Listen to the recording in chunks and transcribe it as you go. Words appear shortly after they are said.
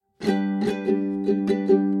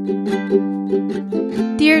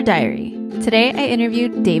Dear Diary. Today I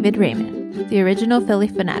interviewed David Raymond, the original Philly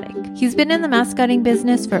fanatic. He's been in the mascotting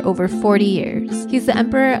business for over 40 years. He's the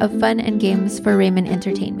emperor of fun and games for Raymond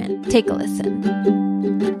Entertainment. Take a listen.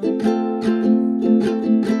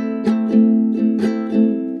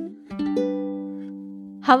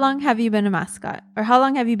 How long have you been a mascot? Or how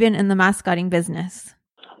long have you been in the mascotting business?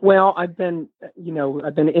 Well, I've been in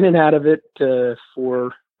and out of it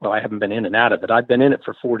I haven't been in and out of it. I've been in it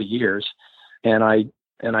for 40 years.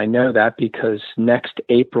 And I know that because next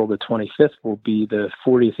April the 25th will be the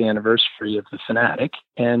 40th anniversary of the Fanatic.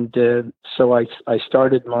 And so I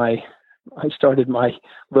started my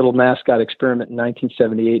little mascot experiment in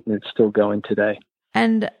 1978, and it's still going today.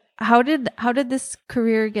 And how did this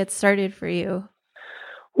career get started for you?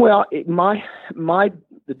 Well,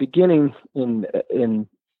 the beginning in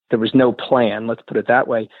there was no plan. Let's put it that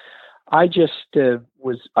way. I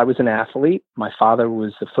was an athlete. My father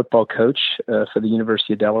was the football coach for the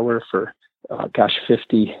University of Delaware for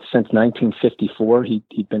since 1954.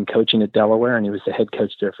 He'd been coaching at Delaware, and he was the head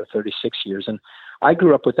coach there for 36 years. And I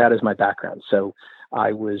grew up with that as my background. So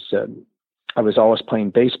I was always playing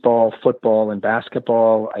baseball, football, and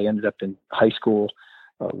basketball. I ended up in high school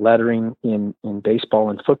lettering in baseball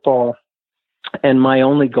and football. And my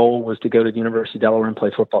only goal was to go to the University of Delaware and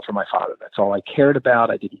play football for my father. That's all I cared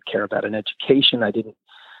about. I didn't care about an education.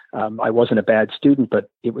 I wasn't a bad student, but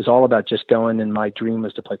it was all about just going. And my dream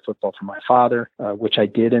was to play football for my father, which I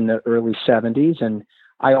did in the early 70s. And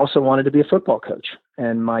I also wanted to be a football coach.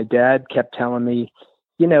 And my dad kept telling me,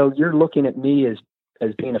 you're looking at me as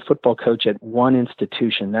being a football coach at one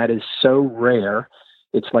institution. That is so rare.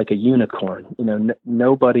 It's like a unicorn.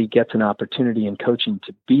 Nobody gets an opportunity in coaching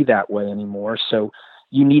to be that way anymore. So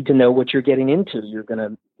you need to know what you're getting into. You're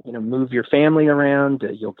going to, move your family around.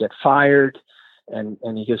 You'll get fired. And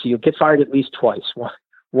he goes, you'll get fired at least twice.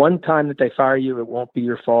 One time that they fire you, it won't be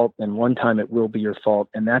your fault. And one time it will be your fault.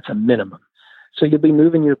 And that's a minimum. So you'll be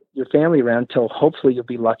moving your family around till hopefully you'll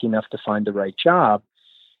be lucky enough to find the right job.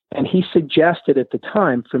 And he suggested at the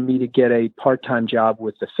time for me to get a part-time job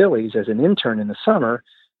with the Phillies as an intern in the summer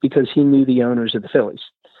because he knew the owners of the Phillies.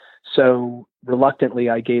 So reluctantly,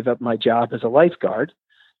 I gave up my job as a lifeguard,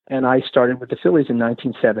 and I started with the Phillies in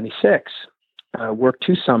 1976. Worked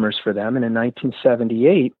 2 summers for them, and in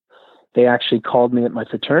 1978, they actually called me at my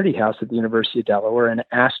fraternity house at the University of Delaware and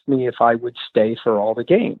asked me if I would stay for all the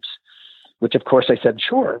games. Which, of course, I said,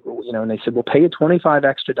 sure. And they said, we'll pay you $25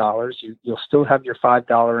 extra. You'll still have your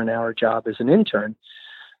 $5 an hour job as an intern,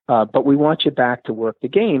 but we want you back to work the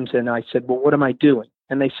games. And I said, well, what am I doing?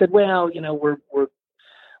 And they said, well,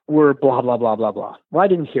 we're blah, blah, blah, blah, blah. Well, I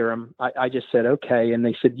didn't hear them. I just said, okay. And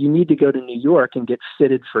they said, you need to go to New York and get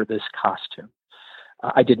fitted for this costume.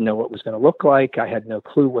 I didn't know what it was going to look like. I had no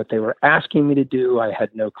clue what they were asking me to do. I had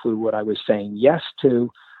no clue what I was saying yes to.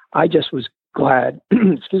 I just was glad,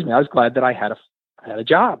 I was glad that I had a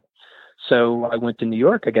job. So I went to New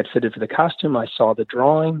York. I got fitted for the costume. I saw the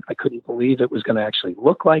drawing. I couldn't believe it was going to actually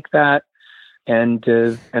look like that. And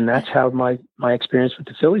that's how my experience with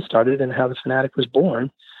the Phillies started and how the Fanatic was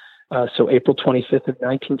born. So April 25th of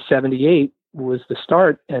 1978 was the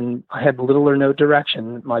start, and I had little or no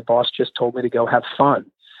direction. My boss just told me to go have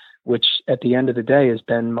fun, which at the end of the day has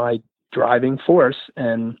been my driving force.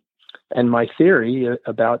 And my theory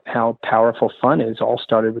about how powerful fun is all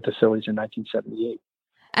started with the Phillies in 1978.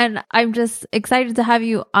 And I'm just excited to have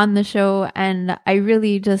you on the show. And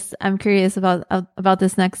I'm curious about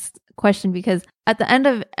this next question, because at the end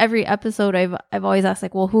of every episode, I've always asked,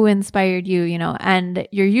 like, well, who inspired you, and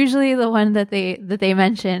you're usually the one that they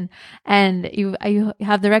mention, and you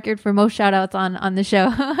have the record for most shout outs on the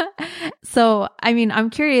show. So, I'm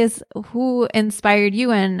curious, who inspired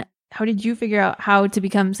you, and how did you figure out how to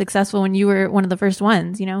become successful when you were one of the first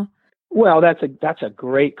ones, Well, that's a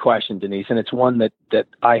great question, Denise, and it's one that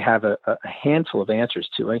I have a handful of answers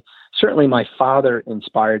to. Certainly my father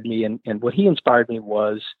inspired me, and what he inspired me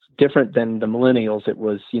was different than the millennials. It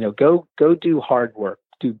was, go do hard work,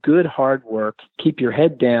 do good hard work, keep your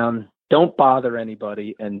head down, don't bother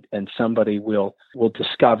anybody, and somebody will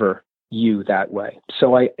discover you that way.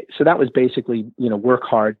 So that was basically, work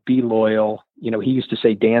hard, be loyal. He used to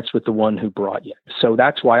say, dance with the one who brought you. So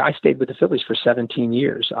that's why I stayed with the Phillies for 17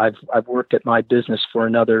 years. I've worked at my business for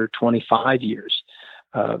another 25 years.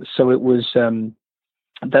 So it was,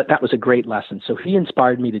 that was a great lesson. So he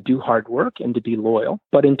inspired me to do hard work and to be loyal.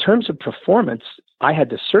 But in terms of performance, I had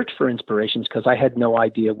to search for inspirations because I had no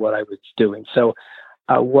idea what I was doing. So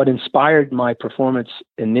what inspired my performance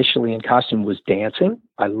initially in costume was dancing.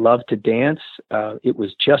 I loved to dance. It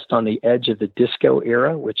was just on the edge of the disco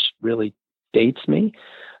era, which really dates me.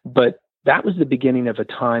 But that was the beginning of a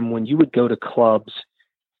time when you would go to clubs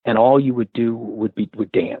and all you would do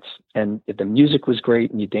would dance. And the music was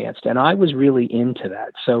great and you danced. And I was really into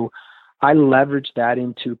that. So I leveraged that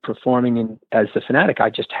into performing as the Fanatic. I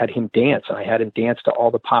just had him dance. I had him dance to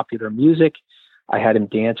all the popular music. I had him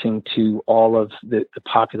dancing to all of the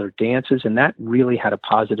popular dances. And that really had a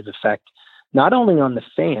positive effect, not only on the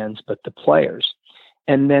fans, but the players.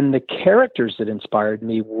 And then the characters that inspired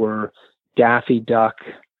me were Daffy Duck,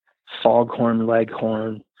 Foghorn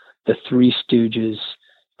Leghorn, the Three Stooges,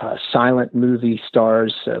 silent movie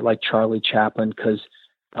stars like Charlie Chaplin, because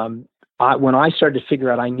when I started to figure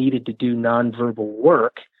out I needed to do nonverbal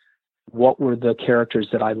work, what were the characters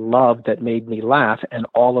that I loved that made me laugh? And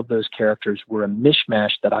all of those characters were a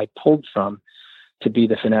mishmash that I pulled from to be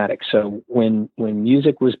the Fanatic. So when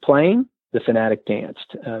music was playing, the Fanatic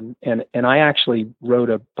danced. And I actually wrote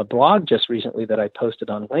a blog just recently that I posted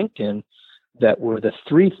on LinkedIn that were the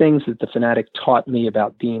 3 things that the Fanatic taught me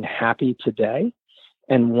about being happy today.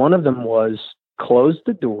 And one of them was close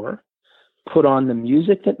the door, put on the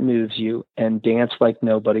music that moves you, and dance like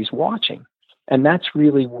nobody's watching. And that's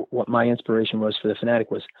really what my inspiration was for the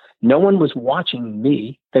Fanatic was no one was watching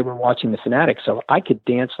me. They were watching the Fanatic. So I could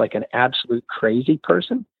dance like an absolute crazy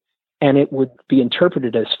person, and it would be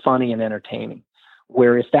interpreted as funny and entertaining.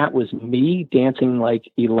 Where if that was me dancing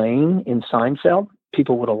like Elaine in Seinfeld,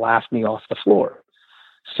 people would have laughed me off the floor.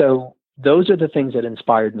 So those are the things that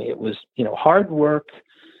inspired me. It was, hard work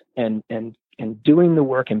and doing the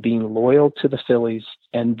work and being loyal to the Phillies.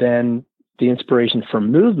 And then the inspiration for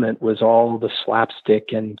movement was all the slapstick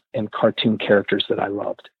and cartoon characters that I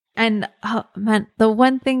loved. And man, the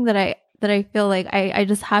one thing that I feel like I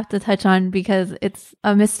just have to touch on, because it's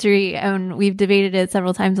a mystery and we've debated it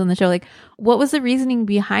several times on the show, like what was the reasoning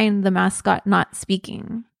behind the mascot not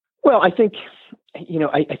speaking? Well, I think,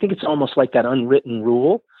 I think it's almost like that unwritten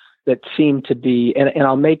rule that seemed to be, and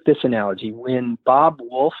I'll make this analogy. When Bob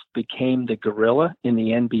Wolf became the gorilla in the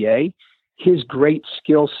NBA, his great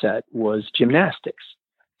skill set was gymnastics.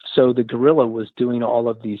 So the gorilla was doing all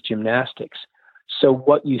of these gymnastics. So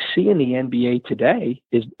what you see in the NBA today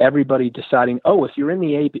is everybody deciding, if you're in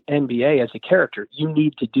the NBA as a character, you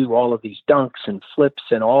need to do all of these dunks and flips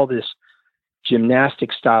and all this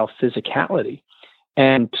gymnastic style physicality.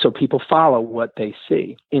 And so people follow what they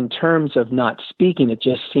see. In terms of not speaking, it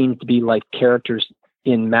just seemed to be like characters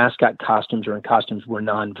in mascot costumes or in costumes were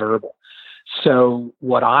nonverbal. So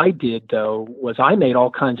what I did, though, was I made all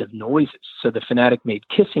kinds of noises. So the Fanatic made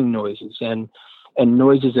kissing noises and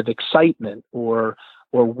noises of excitement or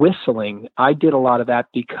whistling. I did a lot of that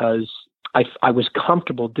because I was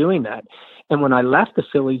comfortable doing that. And when I left the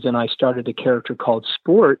Phillies and I started a character called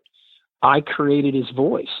Sport, I created his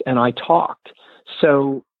voice and I talked.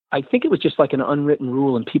 So I think it was just like an unwritten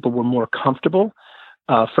rule and people were more comfortable.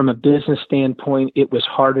 From a business standpoint, it was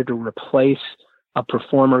harder to replace a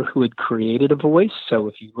performer who had created a voice. So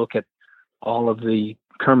if you look at all of the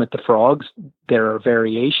Kermit the Frogs, there are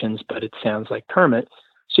variations, but it sounds like Kermit.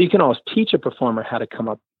 So you can always teach a performer how to come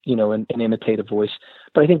up, and imitate a voice.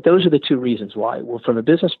 But I think those are the 2 reasons why. Well, from a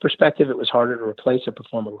business perspective, it was harder to replace a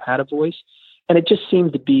performer who had a voice. And it just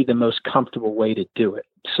seemed to be the most comfortable way to do it.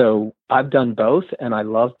 So I've done both and I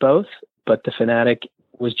love both, but the Fanatic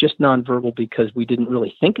was just nonverbal because we didn't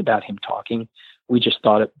really think about him talking. We just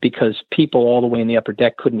thought it because people all the way in the upper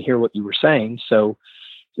deck couldn't hear what you were saying. So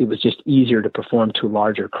it was just easier to perform to a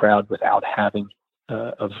larger crowd without having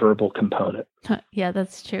a verbal component. Yeah,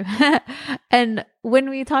 that's true. And when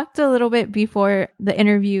we talked a little bit before the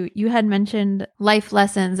interview, you had mentioned life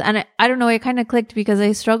lessons. And I don't know, it kind of clicked because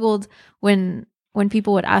I struggled when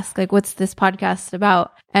people would ask, like, what's this podcast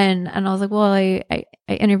about? And I was like, well, I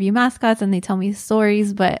interview mascots and they tell me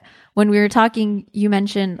stories. But when we were talking, you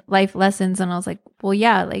mentioned life lessons. And I was like, well,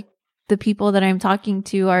 yeah, like the people that I'm talking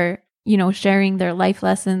to are, sharing their life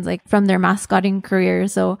lessons, like from their mascotting career.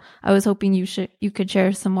 So I was hoping you could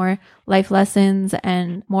share some more life lessons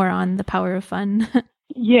and more on the power of fun.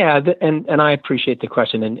 Yeah. And I appreciate the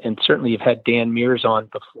question. And certainly you've had Dan Mears on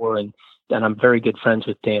before, and I'm very good friends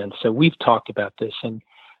with Dan. So we've talked about this. And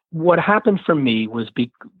what happened for me was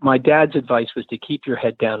my dad's advice was to keep your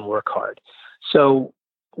head down, work hard. So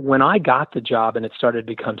when I got the job and it started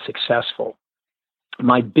to become successful,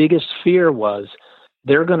 my biggest fear was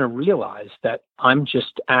they're going to realize that I'm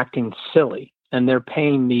just acting silly and they're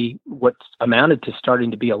paying me what amounted to starting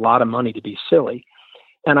to be a lot of money to be silly.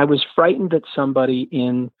 And I was frightened that somebody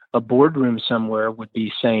in a boardroom somewhere would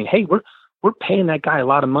be saying, hey, we're paying that guy a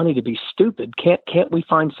lot of money to be stupid. Can't we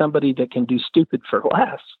find somebody that can do stupid for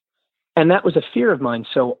less? And that was a fear of mine.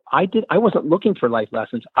 So I wasn't looking for life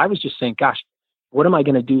lessons. I was just saying, gosh, what am I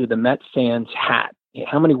going to do to the Met fans' hat?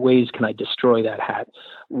 How many ways can I destroy that hat?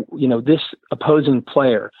 This opposing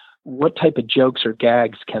player, what type of jokes or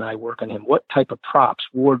gags can I work on him? What type of props,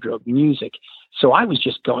 wardrobe, music? So I was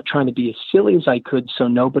just trying to be as silly as I could so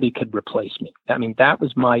nobody could replace me. I mean, that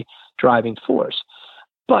was my driving force.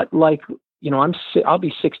 But I'll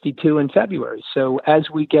be 62 in February. So as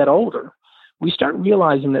we get older, we start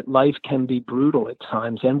realizing that life can be brutal at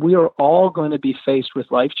times, and we are all going to be faced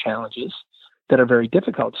with life challenges that are very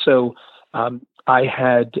difficult. So I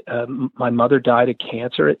had my mother died of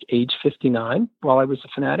cancer at age 59 while I was a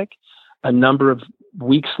fanatic. A number of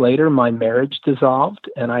weeks later, my marriage dissolved,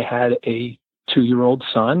 and I had a 2-year-old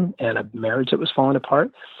son and a marriage that was falling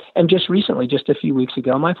apart. And just recently, just a few weeks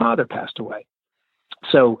ago, my father passed away.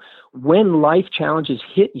 So when life challenges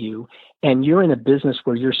hit you and you're in a business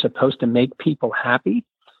where you're supposed to make people happy,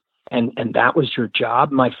 and that was your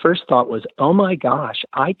job, my first thought was, oh my gosh,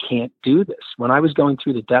 I can't do this. When I was going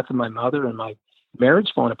through the death of my mother and my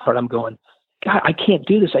marriage falling apart, I'm going, God, I can't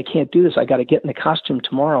do this. I can't do this. I got to get in the costume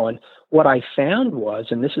tomorrow. And what I found was,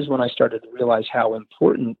 and this is when I started to realize how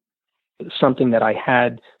important something that I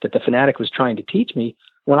had that the fanatic was trying to teach me,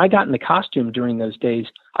 when I got in the costume during those days,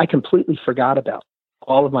 I completely forgot about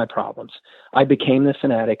all of my problems. I became the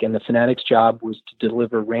fanatic, and the fanatic's job was to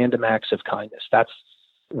deliver random acts of kindness. That's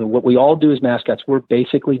what we all do as mascots. We're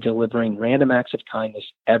basically delivering random acts of kindness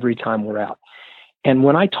every time we're out. And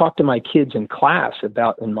when I talk to my kids in class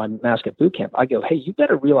in my mascot boot camp, I go, hey, you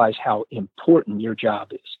better realize how important your job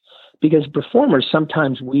is. Because performers,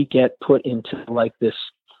 sometimes we get put into like this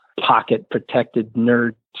pocket protected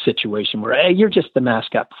nerd situation where, hey, you're just the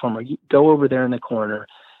mascot performer. You go over there in the corner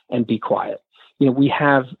and be quiet. We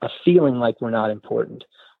have a feeling like we're not important.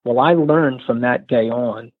 Well, I learned from that day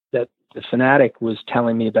on that the fanatic was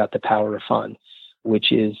telling me about the power of fun,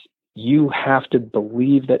 which is you have to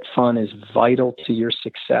believe that fun is vital to your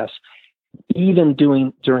success. Even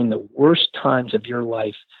during the worst times of your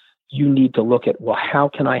life, you need to look at, well, how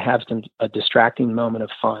can I have a distracting moment of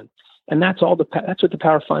fun? And that's what the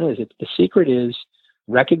power of fun is. The secret is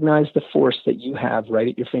recognize the force that you have right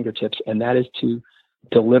at your fingertips, and that is to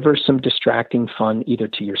deliver some distracting fun either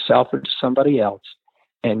to yourself or to somebody else,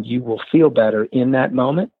 and you will feel better in that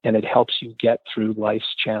moment, and it helps you get through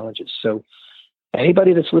life's challenges. So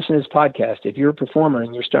anybody that's listening to this podcast, if you're a performer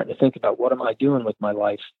and you're starting to think about what am I doing with my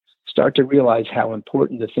life, start to realize how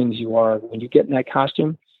important the things you are. When you get in that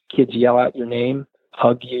costume, kids yell out your name,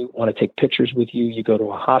 hug you, want to take pictures with you. You go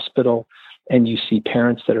to a hospital and you see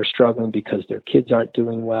parents that are struggling because their kids aren't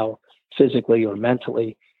doing well physically or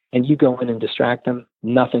mentally, and you go in and distract them.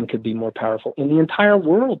 Nothing could be more powerful in the entire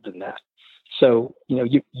world than that. So,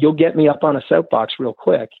 you'll get me up on a soapbox real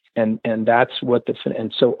quick. And that's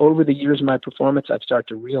and so over the years of my performance, I've started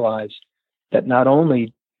to realize that not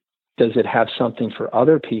only does it have something for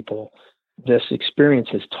other people, this experience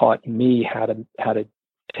has taught me how to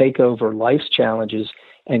take over life's challenges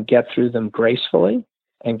and get through them gracefully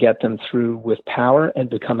and get them through with power and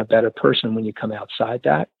become a better person when you come outside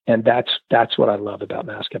that. And that's what I love about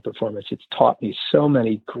mascot performance. It's taught me so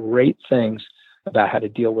many great things about how to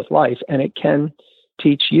deal with life, and it can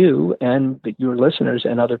teach you and your listeners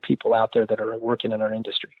and other people out there that are working in our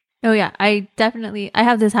industry. Oh yeah, I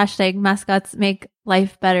have this hashtag, mascots make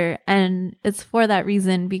life better. And it's for that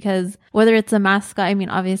reason, because whether it's a mascot, I mean,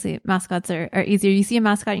 obviously mascots are easier. You see a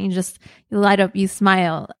mascot and you light up, you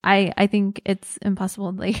smile. I think it's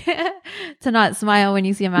impossible to not smile when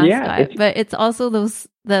you see a mascot, but it's also those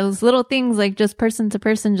little things like just person to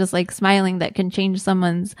person, just like smiling that can change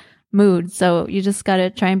someone's mood. So you just got to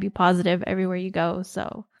try and be positive everywhere you go.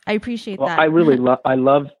 So I appreciate that. I really love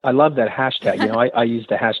that hashtag. I use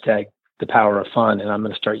the hashtag the power of fun, and I'm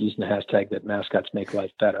going to start using the hashtag that mascots make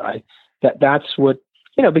life better. That's what,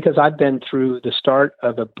 because I've been through the start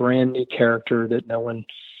of a brand new character that no one,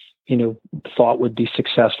 thought would be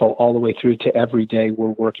successful, all the way through to every day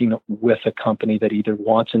we're working with a company that either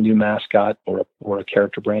wants a new mascot or a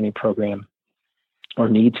character branding program or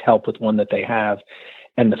needs help with one that they have.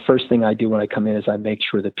 And the first thing I do when I come in is I make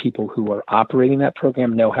sure that people who are operating that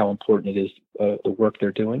program know how important it is, the work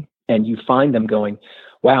they're doing. And you find them going,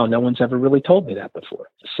 wow, no one's ever really told me that before.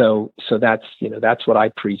 So that's what I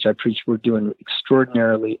preach. I preach we're doing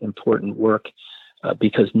extraordinarily important work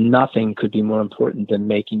because nothing could be more important than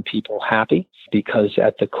making people happy, because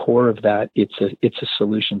at the core of that, it's a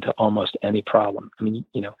solution to almost any problem. I mean,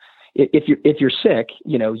 if you're sick,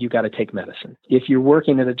 you got to take medicine. If you're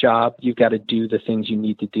working at a job, you've got to do the things you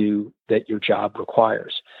need to do that your job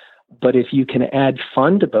requires. But if you can add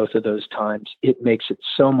fun to both of those times, it makes it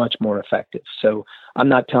so much more effective. So I'm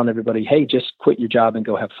not telling everybody, hey, just quit your job and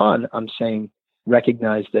go have fun. I'm saying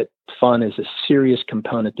recognize that fun is a serious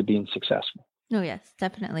component to being successful. Oh, yes,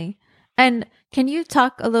 definitely. And can you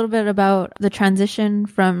talk a little bit about the transition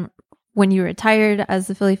from when you retired as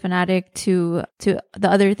a Phillie Phanatic to the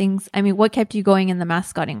other things? I mean, what kept you going in the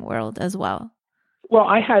mascotting world as well? Well,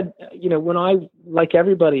 I had, when like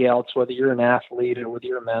everybody else, whether you're an athlete or whether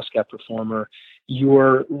you're a mascot performer,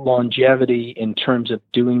 your longevity in terms of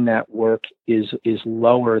doing that work is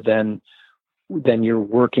lower than your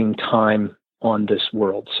working time on this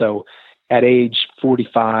world. So at age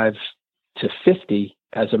 45 to 50,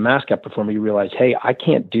 as a mascot performer, you realize, hey, I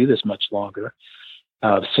can't do this much longer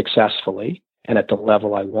successfully and at the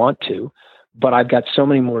level I want to, but I've got so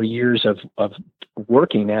many more years of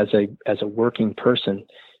working as a working person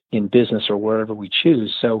in business or wherever we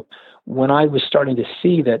choose. So when I was starting to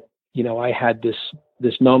see that, I had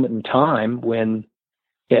this moment in time when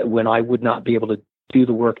I would not be able to do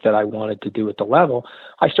the work that I wanted to do at the level,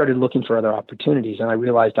 I started looking for other opportunities, and I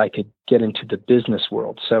realized I could get into the business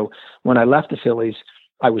world. So when I left the Phillies,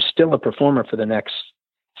 I was still a performer for the next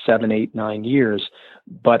 7, 8, 9 years,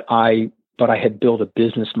 but I had built a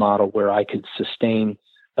business model where I could sustain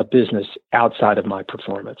a business outside of my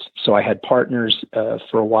performance. So I had partners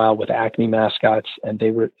for a while with Acme Mascots, and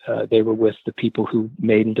they were with the people who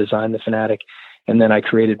made and designed the Phanatic. And then I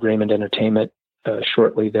created Raymond Entertainment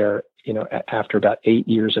shortly there, after about 8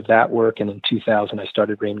 years of that work. And in 2000, I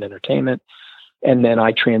started Raymond Entertainment. And then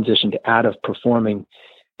I transitioned out of performing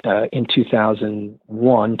in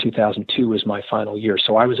 2001. 2002 was my final year.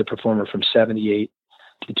 So I was a performer from 78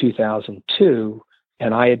 to 2002,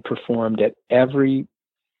 and I had performed at every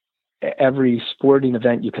sporting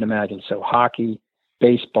event you can imagine. So hockey,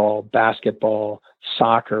 baseball, basketball,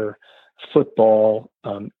 soccer, football,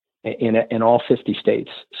 in all 50 states.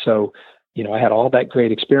 So, I had all that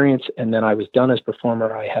great experience, and then I was done as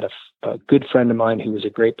performer. I had a good friend of mine who was a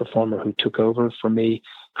great performer who took over for me,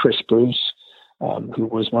 Chris Bruce, who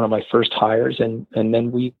was one of my first hires. And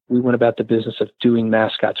then we went about the business of doing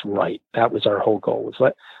mascots right. That was our whole goal,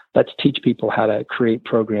 was let's teach people how to create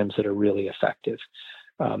programs that are really effective.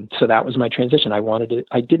 So that was my transition.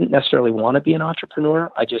 I didn't necessarily want to be an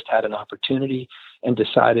entrepreneur. I just had an opportunity and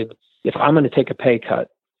decided, if I'm going to take a pay cut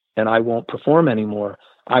and I won't perform anymore,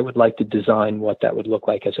 I would like to design what that would look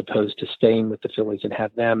like, as opposed to staying with the Phillies and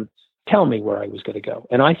have them tell me where I was going to go.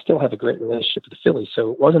 And I still have a great relationship with the Phillies,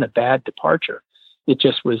 so it wasn't a bad departure. It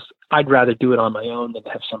just was, I'd rather do it on my own than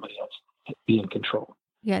have somebody else be in control.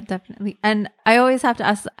 Yeah, definitely. And I always have to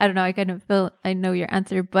ask, I don't know, I kind of feel I know your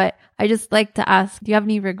answer, but I just like to ask, do you have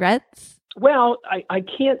any regrets? Well, I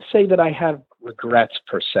can't say that I have regrets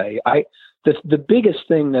per se. The biggest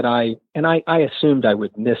thing that I assumed I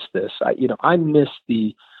would miss this. I miss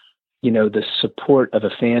the support of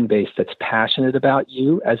a fan base that's passionate about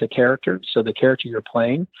you as a character. So the character you're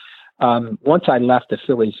playing. Once I left the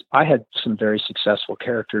Phillies, I had some very successful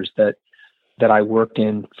characters that I worked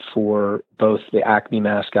in for both the Acme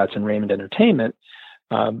Mascots and Raymond Entertainment.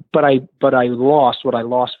 But I lost. What I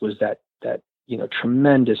lost was that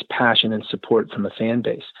tremendous passion and support from a fan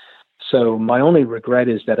base. So my only regret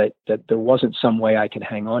is that there wasn't some way I could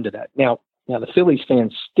hang on to that. Now the Phillies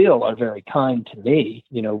fans still are very kind to me,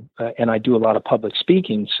 and I do a lot of public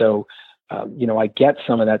speaking. So, I get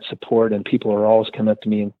some of that support, and people are always coming up to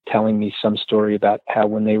me and telling me some story about how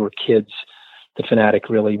when they were kids, the Phanatic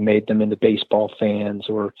really made them into baseball fans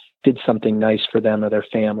or did something nice for them or their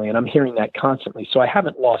family. And I'm hearing that constantly. So I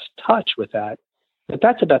haven't lost touch with that. But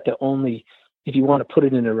that's about the only, if you want to put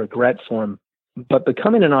it in a regret form. But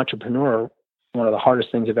becoming an entrepreneur, one of the hardest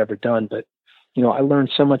things I've ever done. But, I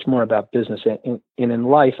learned so much more about business. And in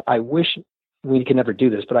life, I wish, we can never do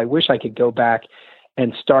this, but I wish I could go back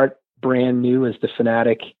and start brand new as the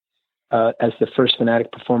Phanatic, as the first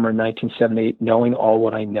Phanatic performer in 1978, knowing all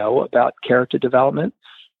what I know about character development,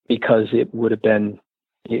 because it would have been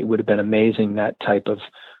amazing, that type of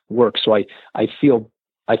work. So I feel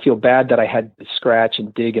bad that I had to scratch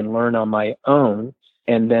and dig and learn on my own.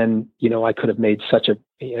 And then, I could have made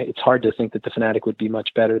it's hard to think that the Phanatic would be much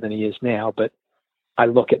better than he is now, but I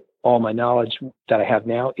look at all my knowledge that I have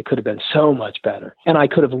now, it could have been so much better. And I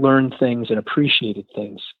could have learned things and appreciated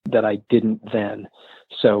things that I didn't then.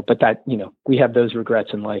 So, but that, we have those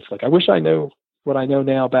regrets in life. Like, I wish I knew what I know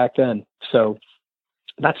now back then. So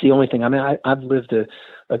that's the only thing. I mean, I've lived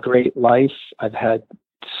a great life. I've had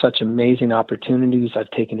such amazing opportunities.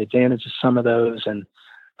 I've taken advantage of some of those. And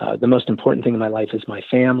the most important thing in my life is my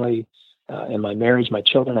family. And my marriage, my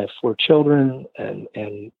children. I have 4 children,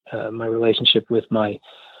 and my relationship with my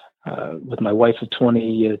wife of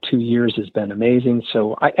 22 years has been amazing.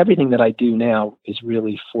 So everything that I do now is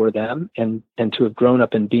really for them, and to have grown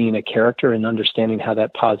up in being a character and understanding how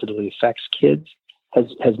that positively affects kids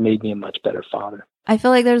has made me a much better father. I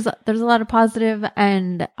feel like there's a lot of positive,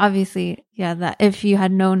 and obviously, yeah, that if you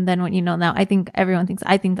had known then what you know now, I think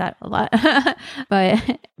I think that a lot.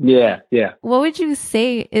 But yeah. what would you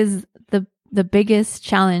say is the biggest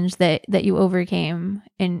challenge that you overcame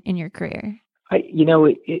in your career?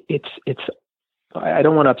 It's I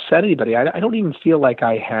don't want to upset anybody. I don't even feel like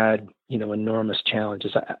I had, enormous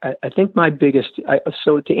challenges. I think my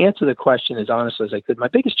so to answer the question as honestly as I could, my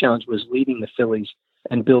biggest challenge was leading the Phillies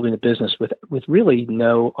and building a business with really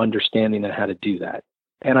no understanding on how to do that.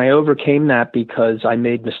 And I overcame that because I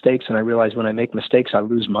made mistakes, and I realized when I make mistakes, I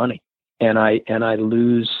lose money, and I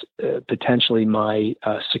lose potentially my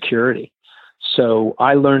security. So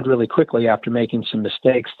I learned really quickly after making some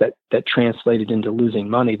mistakes that translated into losing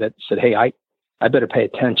money, that said, hey, I better pay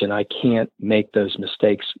attention. I can't make those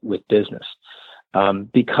mistakes with business,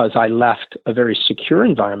 because I left a very secure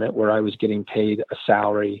environment where I was getting paid a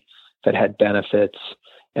salary that had benefits,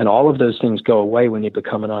 and all of those things go away when you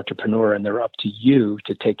become an entrepreneur, and they're up to you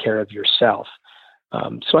to take care of yourself.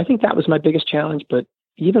 So I think that was my biggest challenge. But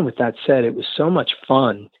even with that said, it was so much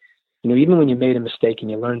fun. Even when you made a mistake and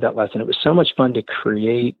you learned that lesson, it was so much fun to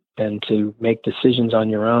create and to make decisions on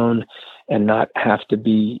your own and not have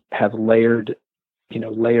to have layered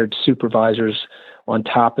supervisors on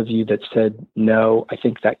top of you that said, no, I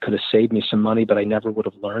think that could have saved me some money, but I never would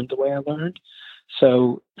have learned the way I learned.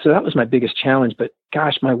 So that was my biggest challenge. But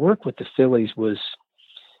gosh, my work with the Phillies was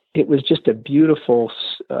just a beautiful,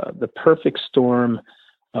 the perfect storm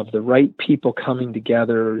of the right people coming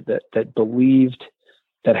together that believed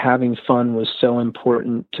that having fun was so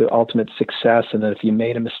important to ultimate success, and that if you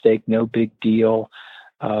made a mistake, no big deal.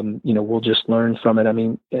 We'll just learn from it. I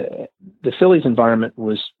mean, the Phillies environment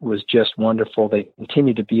was just wonderful. They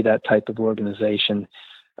continue to be that type of organization.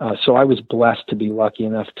 So I was blessed to be lucky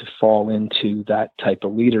enough to fall into that type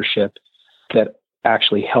of leadership that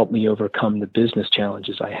actually helped me overcome the business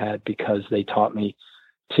challenges I had, because they taught me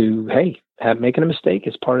to, hey, making a mistake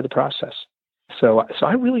is part of the process. So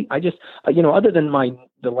I just, other than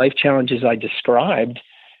the life challenges I described,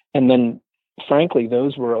 and then frankly,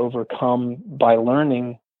 those were overcome by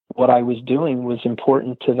learning what I was doing was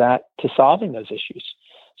important to solving those issues.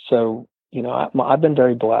 So, I've been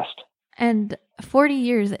very blessed. And 40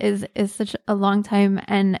 years is such a long time,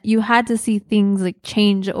 and you had to see things like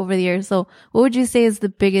change over the years. So what would you say is the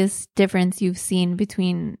biggest difference you've seen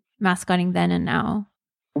between mascotting then and now?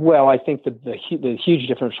 Well, I think the huge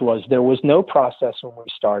difference was there was no process when we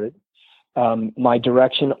started. My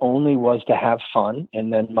direction only was to have fun.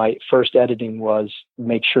 And then my first editing was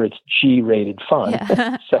make sure it's G-rated fun.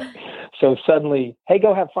 Yeah. So suddenly, hey,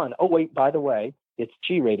 go have fun. Oh, wait, by the way, it's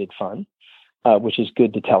G-rated fun, which is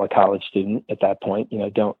good to tell a college student at that point.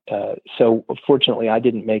 So fortunately, I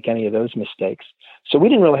didn't make any of those mistakes. So we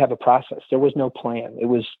didn't really have a process. There was no plan. It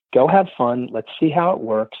was go have fun. Let's see how it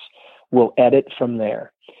works. We'll edit from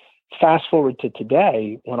there. Fast forward to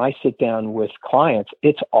today, when I sit down with clients,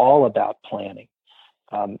 it's all about planning.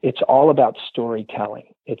 It's all about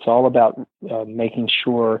storytelling. It's all about making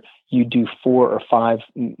sure you do 4 or 5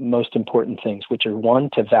 most important things, which are, one,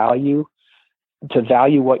 to value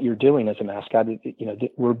what you're doing as a mascot.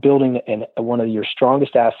 We're building one of your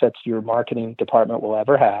strongest assets your marketing department will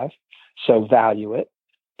ever have. So value it.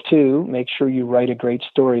 2, make sure you write a great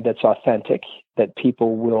story that's authentic, that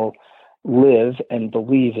people will live and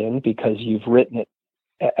believe in because you've written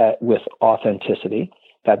it with authenticity.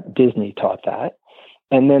 That Disney taught that.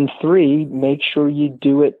 And then 3, make sure you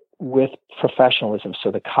do it with professionalism.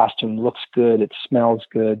 So the costume looks good, it smells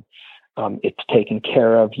good, it's taken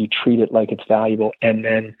care of, you treat it like it's valuable, and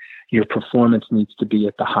then your performance needs to be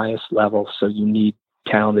at the highest level. So you need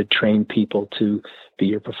talented, trained people to be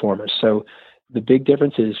your performers. So the big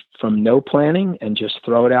difference is from no planning and just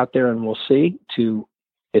throw it out there and we'll see, to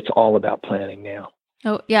it's all about planning now.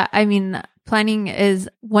 Oh, yeah. I mean, planning is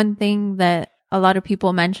one thing that a lot of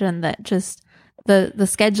people mention, that just the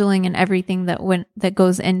scheduling and everything that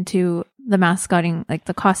goes into the mascotting, like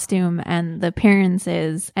the costume and the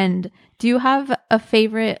appearances. And do you have a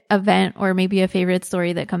favorite event or maybe a favorite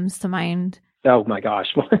story that comes to mind? Oh my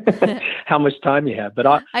gosh, how much time you have? But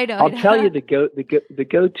I'll tell you the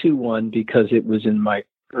go-to one, because it was in my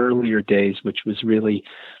earlier days, which was really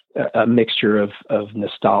a mixture of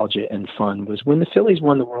nostalgia and fun, was when the Phillies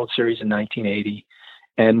won the World Series in 1980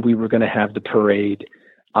 and we were going to have the parade.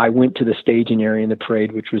 I went to the staging area in the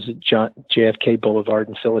parade, which was at JFK Boulevard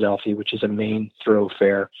in Philadelphia, which is a main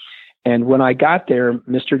thoroughfare. And when I got there,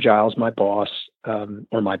 Mr. Giles, my boss,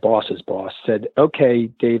 or my boss's boss, said, okay,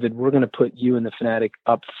 David, we're going to put you and the Fanatic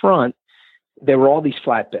up front. There were all these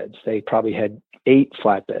flatbeds. They probably had 8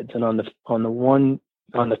 flatbeds. And on the one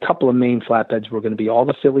on the couple of main flatbeds were going to be all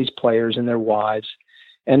the Phillies players and their wives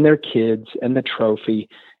and their kids and the trophy.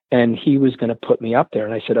 And he was going to put me up there.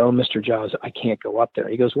 And I said, "Oh, Mr. Jaws, I can't go up there."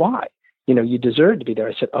 He goes, "Why? You deserve to be there."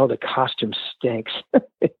 I said, "Oh, the costume stinks."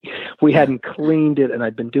 We hadn't cleaned it, and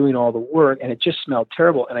I'd been doing all the work, and it just smelled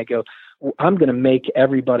terrible. And I go, "I'm going to make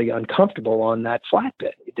everybody uncomfortable on that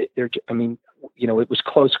flatbed." It was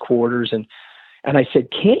close quarters. And I said,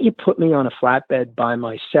 "Can't you put me on a flatbed by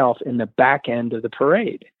myself in the back end of the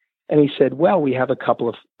parade?" And he said, "Well, we have a couple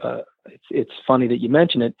of, it's funny that you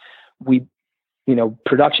mention it.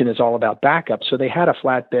 Production is all about backup. So they had a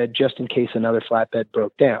flatbed just in case another flatbed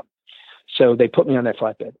broke down. So they put me on that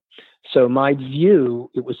flatbed. So my view,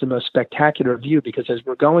 it was the most spectacular view, because as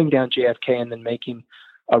we're going down JFK and then making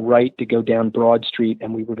a right to go down Broad Street,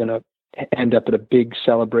 and we were going to end up at a big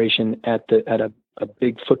celebration at a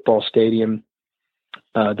big football stadium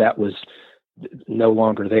that was no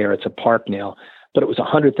longer there. It's a park now, but it was a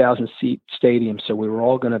 100,000 seat stadium. So we were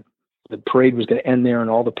all the parade was going to end there, and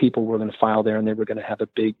all the people were going to file there, and they were going to have a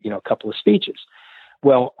big, couple of speeches.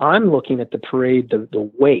 Well, I'm looking at the parade,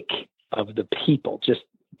 the wake of the people, just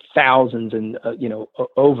thousands and,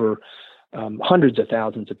 over hundreds of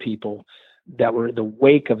thousands of people that were the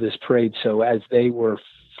wake of this parade. So as they were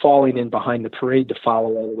falling in behind the parade to follow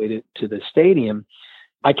all the way to the stadium,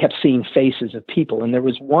 I kept seeing faces of people. And there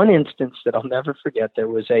was one instance that I'll never forget. There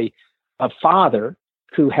was a father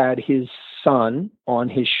who had his son on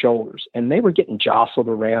his shoulders, and they were getting jostled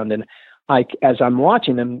around. And as I'm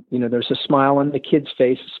watching them, there's a smile on the kid's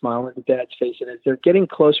face, a smile on the dad's face. And as they're getting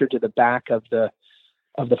closer to the back of the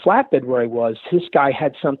flatbed where I was, this guy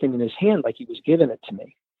had something in his hand, like he was giving it to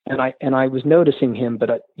me. And I was noticing him, but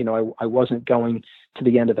I wasn't going to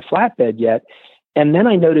the end of the flatbed yet. And then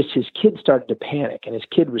I noticed his kid started to panic, and his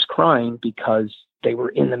kid was crying because they were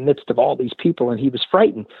in the midst of all these people, and he was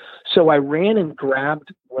frightened. So I ran and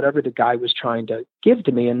grabbed whatever the guy was trying to give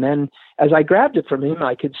to me. And then as I grabbed it from him,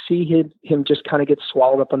 I could see him just kind of get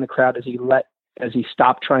swallowed up in the crowd as he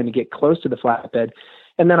stopped trying to get close to the flatbed.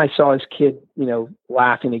 And then I saw his kid,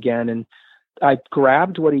 laughing again. And I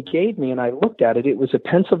grabbed what he gave me, and I looked at it. It was a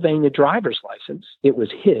Pennsylvania driver's license. It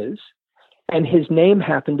was his. And his name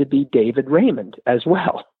happened to be David Raymond as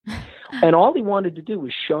well. And all he wanted to do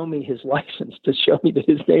was show me his license, to show me that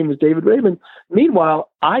his name was David Raymond.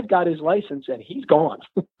 Meanwhile, I've got his license, and he's gone.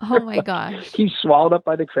 Oh, my gosh. He's swallowed up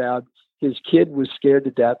by the crowd. His kid was scared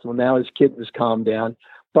to death. Well, now his kid was calmed down,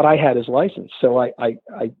 but I had his license. So I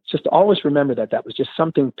just always remember that was just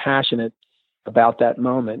something passionate about that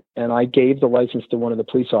moment. And I gave the license to one of the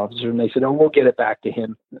police officers, and they said, "Oh, we'll get it back to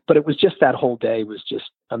him." But it was just, that whole day was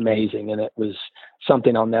just amazing. And it was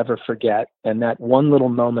something I'll never forget. And that one little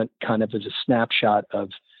moment kind of is a snapshot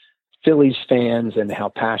of Phillies fans and how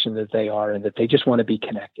passionate they are, and that they just want to be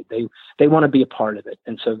connected. They want to be a part of it.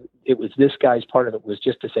 And so it was, this guy's part of it was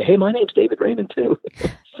just to say, "Hey, my name's David Raymond too."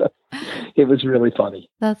 So it was really funny.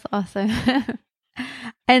 That's awesome.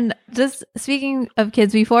 And just speaking of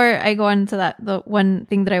kids, before I go on to that, the one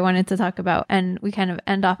thing that I wanted to talk about, and we kind of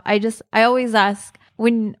end off, I always ask,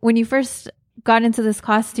 when you first got into this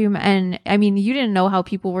costume, and I mean, you didn't know how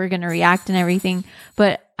people were going to react and everything,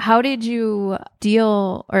 but how did you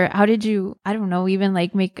deal, or how did you, I don't know, even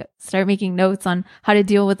like start making notes on how to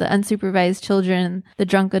deal with the unsupervised children, the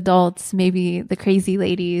drunk adults, maybe the crazy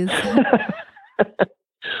ladies?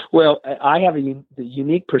 Well, I have the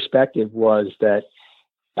unique perspective was that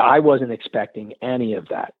I wasn't expecting any of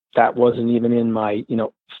that. That wasn't even in my,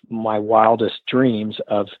 my wildest dreams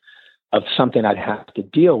of something I'd have to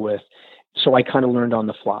deal with. So I kind of learned on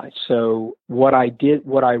the fly. So what I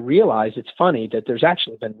realized, it's funny that there's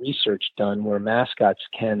actually been research done where mascots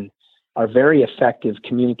are very effective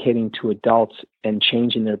communicating to adults and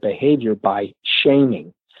changing their behavior by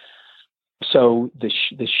shaming. So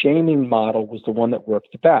the shaming model was the one that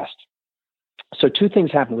worked the best. So two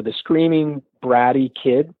things happen with a screaming, bratty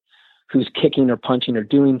kid who's kicking or punching or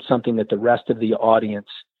doing something that the rest of the audience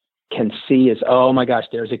can see as, "Oh my gosh,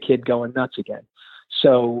 there's a kid going nuts again."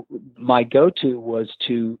 So my go-to was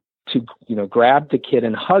to grab the kid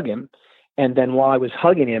and hug him. And then while I was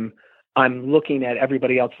hugging him, I'm looking at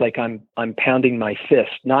everybody else like I'm pounding my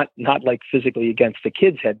fist, not like physically against the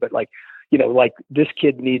kid's head, but like, like this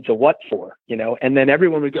kid needs a what for, and then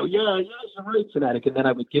everyone would go, yeah, you're right, fanatic. And then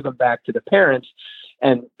I would give them back to the parents,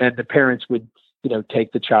 and the parents would,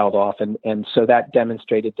 take the child off. And so that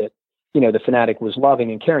demonstrated that, the fanatic was loving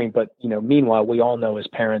and caring, but, meanwhile, we all know as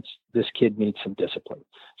parents, this kid needs some discipline.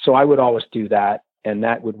 So I would always do that, and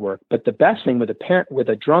that would work. But the best thing with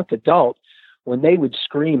a drunk adult, when they would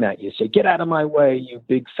scream at you, say, "Get out of my way, you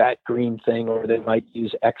big fat green thing," or they might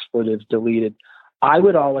use expletives deleted, I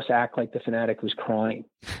would always act like the fanatic was crying.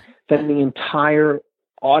 Then the entire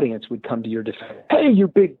audience would come to your defense. Hey, you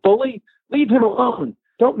big bully, leave him alone.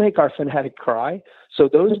 Don't make our fanatic cry. So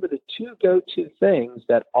those were the two go-to things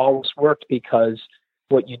that always worked, because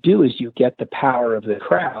what you do is you get the power of the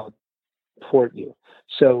crowd to support you.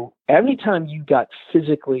 So every time you got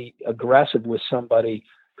physically aggressive with somebody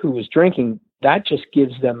who was drinking, that just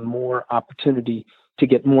gives them more opportunity to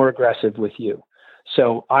get more aggressive with you.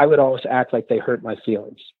 So I would always act like they hurt my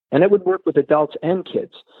feelings, and it would work with adults and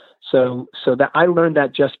kids. So that I learned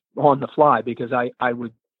that just on the fly, because I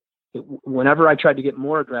would, whenever I tried to get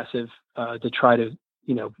more aggressive to try to,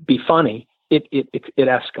 be funny, it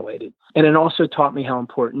escalated. And it also taught me how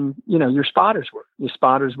important, your spotters were. Your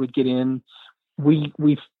spotters would get in.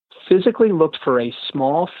 We physically looked for a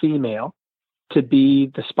small female to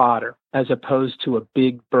be the spotter, as opposed to a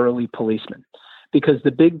big burly policeman, because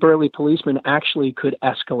the big burly policeman actually could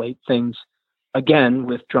escalate things, again,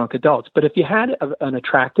 with drunk adults. But if you had an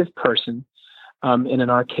attractive person, and in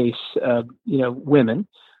our case, women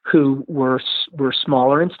who were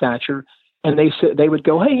smaller in stature, and they would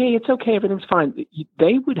go, hey, it's okay, everything's fine.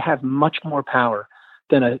 They would have much more power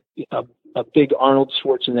than a big Arnold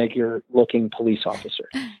Schwarzenegger looking police officer.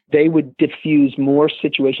 They would diffuse more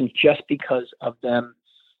situations just because of them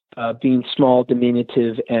being small,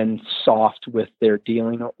 diminutive, and soft with their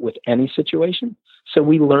dealing with any situation. So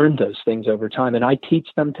we learned those things over time. And I teach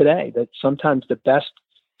them today that sometimes the best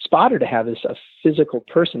spotter to have is a physical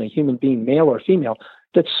person, a human being, male or female,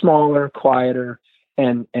 that's smaller, quieter,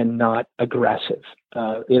 and not aggressive.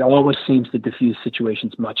 It always seems to diffuse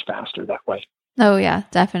situations much faster that way. Oh, yeah,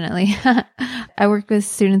 definitely. I work with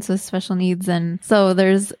students with special needs. And so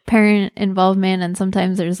there's parent involvement, and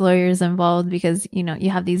sometimes there's lawyers involved, because, you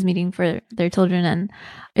have these meetings for their children. And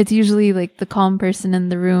it's usually like the calm person in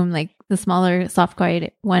the room, like the smaller, soft,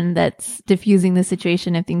 quiet one that's diffusing the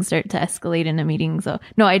situation if things start to escalate in a meeting. So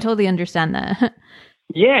no, I totally understand that.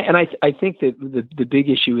 Yeah. And I think that the big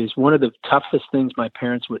issue is, one of the toughest things my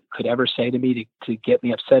parents could ever say to me to get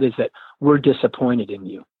me upset is that we're disappointed in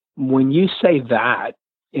you. When you say that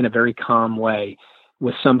in a very calm way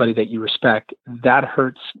with somebody that you respect, that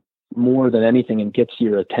hurts more than anything and gets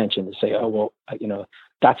your attention to say, oh, well,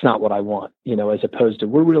 that's not what I want, as opposed to,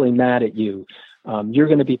 we're really mad at you. You're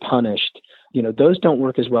going to be punished. Those don't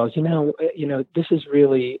work as well as, this is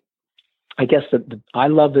really, I guess I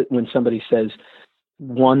love it when somebody says,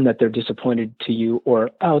 one, that they're disappointed to you, or,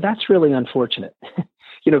 oh, that's really unfortunate.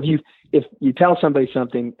 If you tell somebody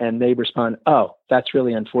something and they respond, oh, that's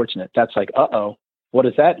really unfortunate, that's like, uh-oh, what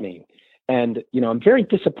does that mean? And, I'm very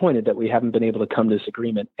disappointed that we haven't been able to come to this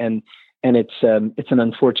agreement. And it's an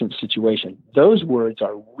unfortunate situation. Those words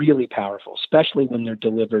are really powerful, especially when they're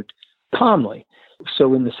delivered calmly.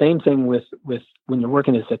 So in the same thing with when you're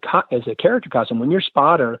working as a character costume, when your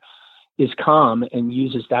spotter is calm and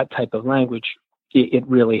uses that type of language, it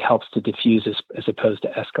really helps to diffuse as opposed to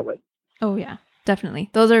escalate. Oh, yeah. Definitely.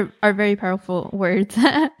 Those are very powerful words.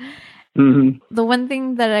 Mm-hmm. The one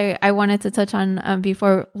thing that I wanted to touch on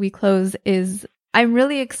before we close is, I'm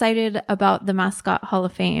really excited about the Mascot Hall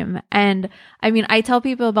of Fame. And I mean, I tell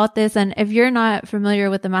people about this, and if you're not familiar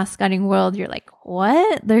with the mascotting world, you're like,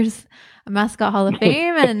 what? There's a Mascot Hall of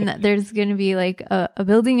Fame and there's going to be like a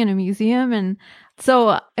building and a museum. And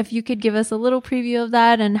so if you could give us a little preview of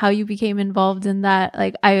that and how you became involved in that,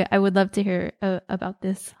 like I would love to hear about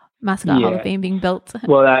this Mascot Hall of Fame being built.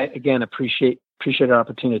 Well, I again appreciate our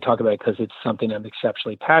opportunity to talk about it, because it's something I'm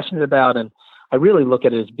exceptionally passionate about, and I really look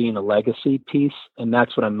at it as being a legacy piece, and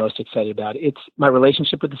that's what I'm most excited about. It's my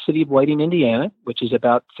relationship with the city of Whiting, Indiana, which is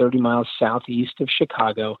about 30 miles southeast of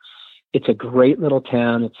Chicago. It's a great little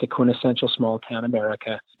town. It's the quintessential small town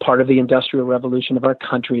America, part of the industrial revolution of our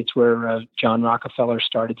country. It's where John Rockefeller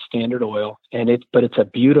started Standard Oil, but it's a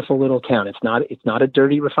beautiful little town. It's not a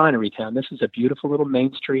dirty refinery town. This is a beautiful little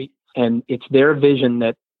main street, and it's their vision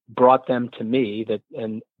that brought them to me,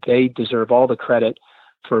 and they deserve all the credit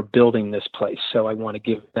for building this place. So I want to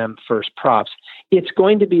give them first props. It's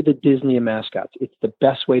going to be the Disney of mascots. It's the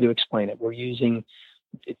best way to explain it. We're using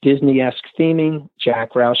Disney-esque theming.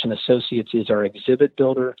 Jack Roush and Associates is our exhibit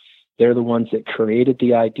builder. They're the ones that created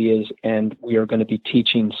the ideas, and we are going to be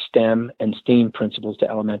teaching STEM and STEAM principles to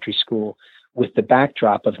elementary school with the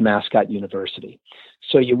backdrop of Mascot University.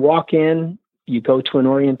 So you walk in, you go to an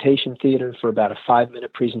orientation theater for about a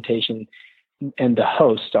 5-minute presentation, and the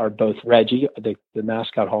hosts are both Reggie, the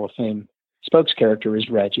Mascot Hall of Fame spokes character is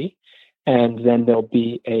Reggie, and then there'll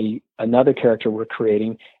be another character we're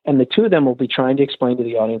creating, and the two of them will be trying to explain to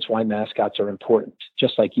the audience why mascots are important,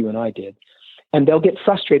 just like you and I did. And they'll get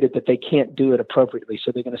frustrated that they can't do it appropriately.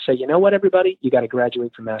 So they're going to say, you know what, everybody, you got to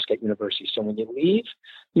graduate from Mascot University. So when you leave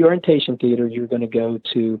the orientation theater, you're going to go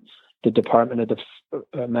to the Department of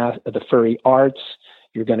the Furry Arts.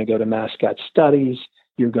 You're going to go to Mascot Studies.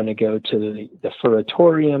 You're going to go to the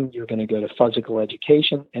Furatorium. You're going to go to Physical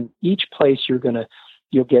Education. And each place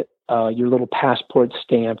you'll get your little passport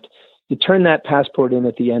stamped. You turn that passport in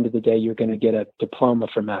at the end of the day, you're going to get a diploma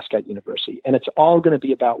from Mascot University. And it's all going to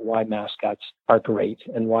be about why mascots are great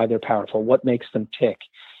and why they're powerful, what makes them tick.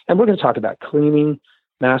 And we're going to talk about cleaning,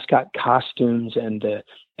 mascot costumes, and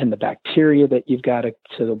the bacteria that you've got to,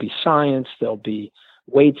 so there'll be science, there'll be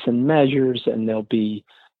weights and measures, and there'll be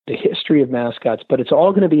the history of mascots, but it's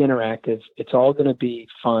all going to be interactive. It's all going to be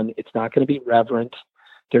fun. It's not going to be reverent.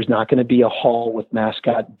 There's not going to be a hall with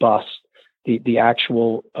mascot busts. The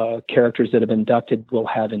actual characters that have been inducted will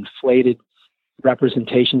have inflated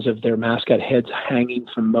representations of their mascot heads hanging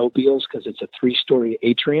from mobiles because it's a 3-story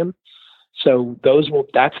atrium. So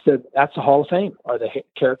that's the Hall of Fame, are the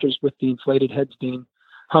characters with the inflated heads being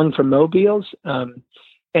hung from mobiles.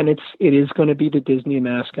 And it is going to be the Disney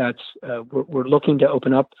mascots. We're looking to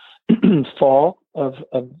open up fall of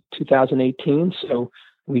 2018. So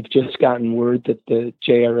we've just gotten word that the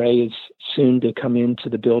JRA is soon to come into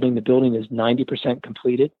the building. The building is 90%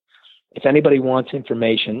 completed. If anybody wants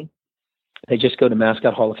information, they just go to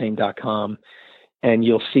mascothalloffame.com and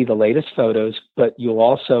you'll see the latest photos, but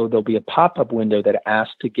there'll be a pop-up window that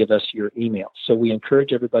asks to give us your email. So we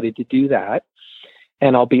encourage everybody to do that.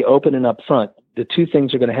 And I'll be open and upfront. The two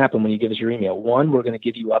things are going to happen when you give us your email. One, we're going to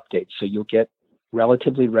give you updates. So you'll get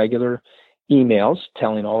relatively regular emails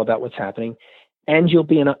telling all about what's happening. And you'll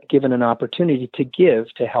be given an opportunity to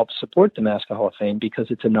give to help support the Mascot Hall of Fame because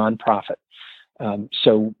it's a nonprofit.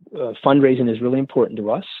 So fundraising is really important to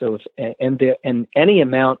us. So and any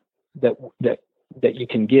amount that you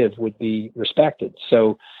can give would be respected.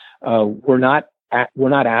 So we're not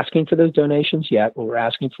asking for those donations yet. What we're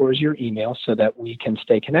asking for is your email so that we can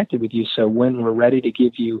stay connected with you. So when we're ready to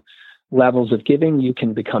give you levels of giving, you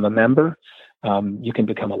can become a member. You can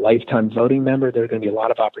become a lifetime voting member. There are going to be a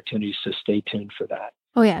lot of opportunities, so stay tuned for that.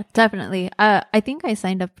 Oh yeah, definitely. I think I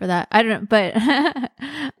signed up for that. I don't, but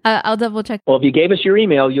I'll double check. Well, if you gave us your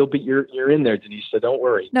email, you're in there, Denise. So don't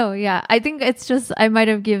worry. No, yeah, I think it's just I might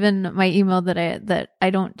have given my email that I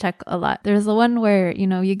don't check a lot. There's the one where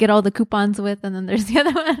you get all the coupons with, and then there's the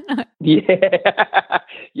other one.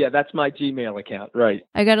 Yeah, that's my Gmail account. Right.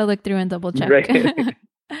 I gotta look through and double check. Right.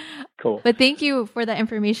 Cool. But thank you for that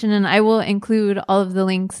information, and I will include all of the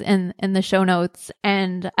links in the show notes.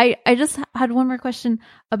 And I just had one more question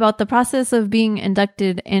about the process of being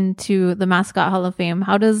inducted into the Mascot Hall of Fame.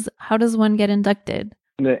 How does one get inducted?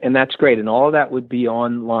 And that's great. And all of that would be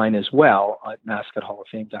online as well at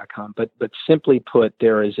mascothalloffame.com. But simply put,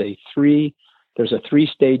 there's a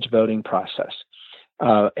 3-stage voting process.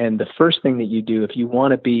 And the first thing that you do, if you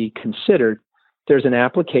want to be considered, there's an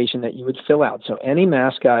application that you would fill out. So any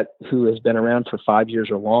mascot who has been around for 5 years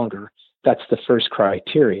or longer, that's the first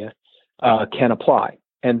criteria, can apply.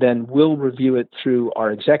 And then we'll review it through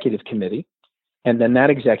our executive committee. And then that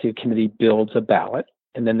executive committee builds a ballot.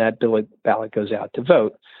 And then that ballot goes out to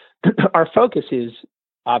vote. Our focus is,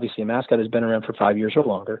 obviously, a mascot has been around for 5 years or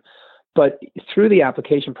longer. But through the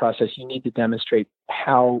application process, you need to demonstrate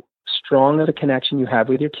how strong of a connection you have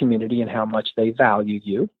with your community and how much they value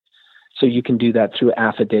you. So you can do that through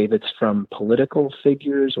affidavits from political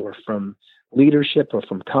figures or from leadership or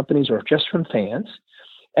from companies or just from fans.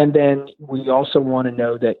 And then we also want to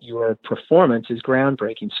know that your performance is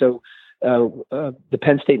groundbreaking. So the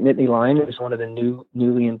Penn State Nittany Lion is one of the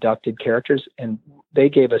newly inducted characters, and they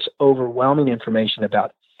gave us overwhelming information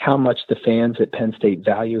about how much the fans at Penn State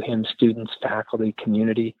value him, students, faculty,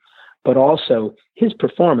 community. But also his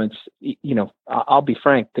performance, I'll be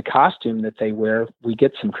frank, the costume that they wear, we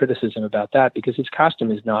get some criticism about that because his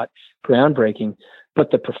costume is not groundbreaking, but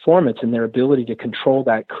the performance and their ability to control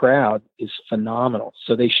that crowd is phenomenal.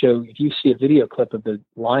 So they show, if you see a video clip of the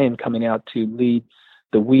lion coming out to lead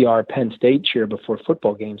the We Are Penn State cheer before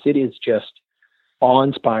football games, it is just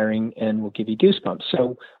awe-inspiring and will give you goosebumps.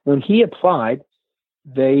 So when he applied,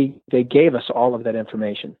 they gave us all of that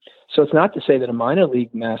information. So it's not to say that a minor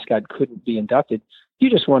league mascot couldn't be inducted. You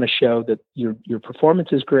just want to show that your performance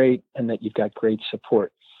is great and that you've got great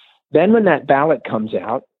support. Then when that ballot comes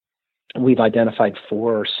out, we've identified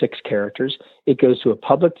 4 or 6 characters. It goes to a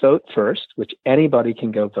public vote first, which anybody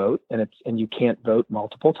can go vote, and you can't vote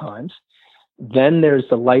multiple times. Then there's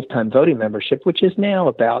the lifetime voting membership, which is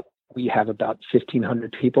now we have about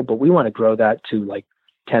 1,500 people, but we want to grow that to like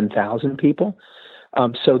 10,000 people.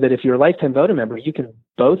 So that if you're a lifetime voting member, you can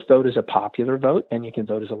both vote as a popular vote and you can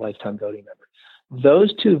vote as a lifetime voting member.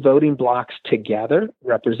 those two voting blocks together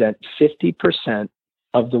represent 50%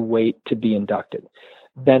 of the weight to be inducted.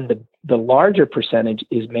 Then the larger percentage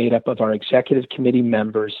is made up of our executive committee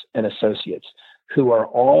members and associates, who are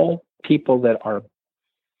all people that are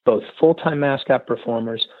both full-time mascot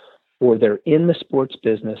performers, or they're in the sports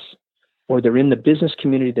business, or they're in the business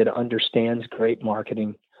community that understands great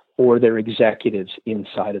marketing, or they're executives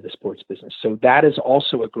inside of the sports business. So that is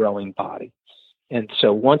also a growing body. And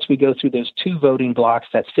so once we go through those two voting blocks,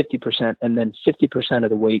 that's 50%, and then 50% of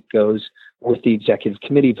the weight goes with the executive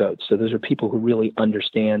committee votes. So those are people who really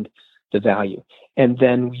understand the value. And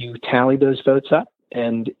then you tally those votes up,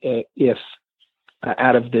 and if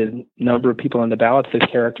out of the number of people on the ballot, the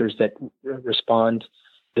characters that respond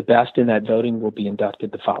the best in that voting will be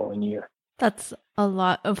inducted the following year. That's a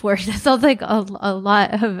lot of work. That sounds like a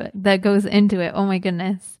lot of that goes into it. Oh my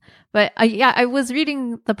goodness. But yeah, I was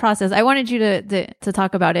reading the process. I wanted you to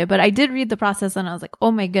talk about it, but I did read the process and I was like,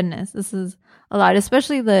 oh my goodness, this is a lot,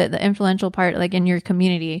 especially the influential part, like in your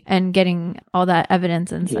community and getting all that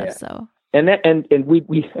evidence and stuff. Yeah. So. And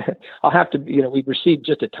we I'll have to, we've received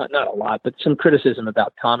just a ton, not a lot, but some criticism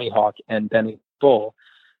about Tommy Hawk and Benny Bull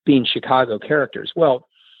being Chicago characters. Well,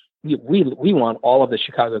 we want all of the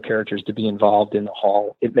Chicago characters to be involved in the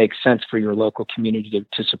hall. It makes sense for your local community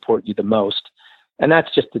to support you the most. And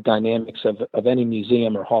that's just the dynamics of any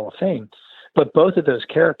museum or Hall of Fame. But both of those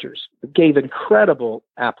characters gave incredible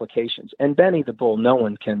applications. And Benny the Bull, no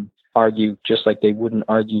one can argue, just like they wouldn't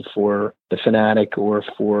argue for the Fanatic or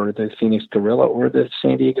for the Phoenix Gorilla or the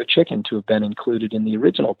San Diego Chicken to have been included in the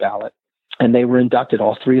original ballot. And they were inducted.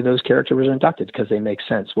 All three of those characters were inducted because they make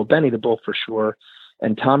sense. Well, Benny the Bull for sure,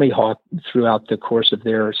 and Tommy Hawk throughout the course of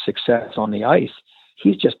their success on the ice,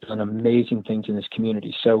 he's just done amazing things in this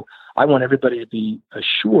community. So I want everybody to be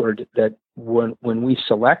assured that when we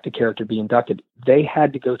select a character to be inducted, they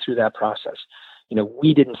had to go through that process.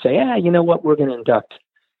 We didn't say, you know what, we're going to induct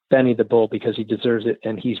Benny the Bull because he deserves it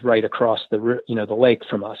and he's right across the lake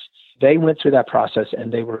from us. They went through that process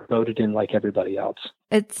and they were voted in like everybody else.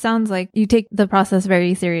 It sounds like you take the process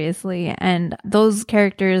very seriously, and those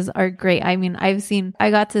characters are great. I mean,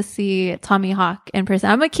 I got to see Tommy Hawk in person.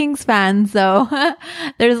 I'm a Kings fan, so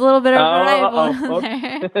there's a little bit of a rival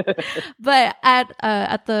there. But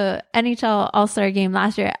at the NHL All-Star game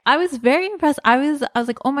last year, I was very impressed. I was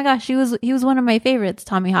like, oh my gosh, he was one of my favorites,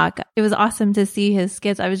 Tommy Hawk. It was awesome to see his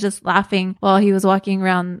skits. I was just laughing while he was walking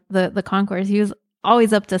around the concourse. He was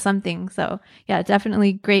always up to something. So yeah,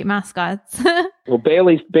 definitely great mascots. Well,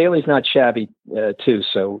 Bailey's not shabby too.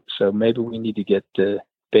 So maybe we need to get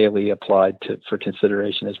Bailey applied for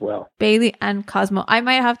consideration as well. Bailey and Cosmo. I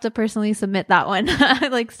might have to personally submit that one.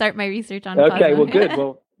 Start my research on Cosmo. Okay, well, good.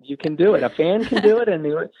 Well, you can do it. A fan can do it.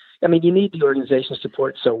 And you need the organization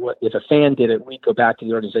support. So if a fan did it, we'd go back to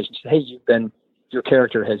the organization and say, hey, your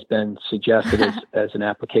character has been suggested as an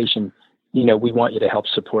application. We want you to help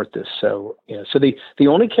support this. So, so the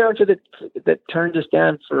only character that turned us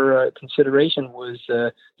down for consideration was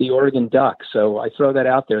the Oregon Duck. So I throw that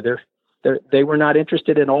out there. They were not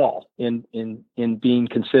interested at all in being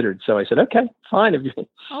considered. So I said, okay, fine. If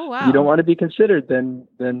you don't want to be considered, then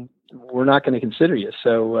we're not going to consider you.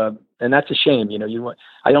 So, and that's a shame.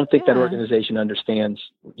 I don't think that organization understands,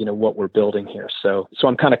 what we're building here. So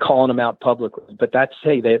I'm kind of calling them out publicly, but that's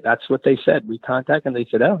what they said. We contacted them. They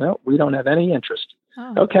said, oh no, we don't have any interest.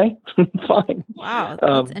 Oh. Okay, fine.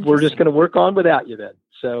 Wow. We're just going to work on without you then.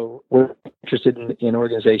 So we're interested in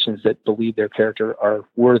organizations that believe their character are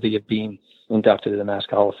worthy of being inducted to the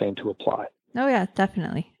Mascot Hall of Fame to apply. Oh yeah,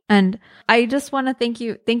 definitely. And I just want to thank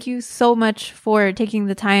you so much for taking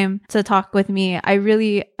the time to talk with me. I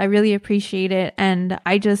really appreciate it. And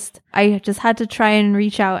I just had to try and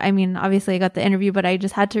reach out. I mean, obviously I got the interview, but I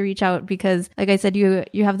just had to reach out because, like I said, you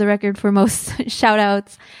have the record for most shout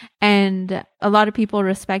outs, and a lot of people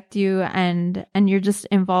respect you, and you're just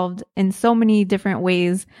involved in so many different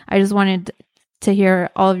ways. I just wanted to hear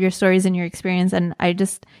all of your stories and your experience. And I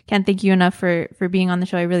just can't thank you enough for being on the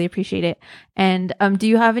show. I really appreciate it. And do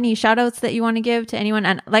you have any shout outs that you want to give to anyone?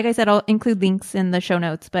 And like I said, I'll include links in the show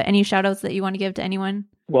notes, but any shout outs that you want to give to anyone?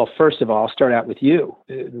 Well, first of all, I'll start out with you.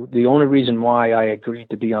 The only reason why I agreed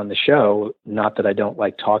to be on the show, not that I don't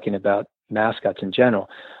like talking about mascots in general,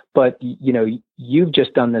 but you've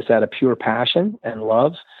just done this out of pure passion and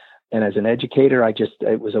love. And as an educator,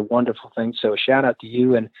 it was a wonderful thing. So a shout out to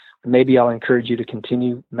you, and maybe I'll encourage you to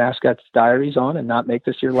continue Mascots Diaries on and not make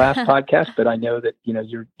this your last podcast. But I know that,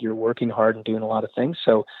 you're working hard and doing a lot of things.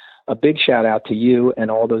 So a big shout out to you and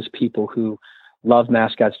all those people who love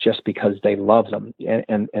mascots just because they love them.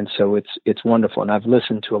 And so it's wonderful. And I've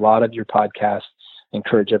listened to a lot of your podcasts.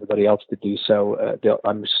 encourage everybody else to do so.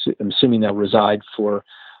 I'm assuming they'll reside for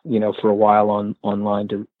a while online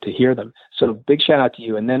to hear them. So big shout out to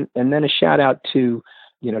you. And then a shout out to,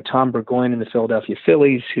 Tom Burgoyne in the Philadelphia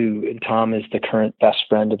Phillies, and Tom is the current best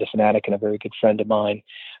friend of the Fanatic and a very good friend of mine.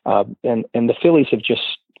 And the Phillies have just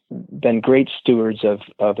been great stewards of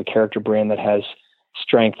a character brand that has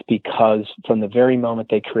strength, because from the very moment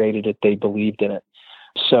they created it, they believed in it.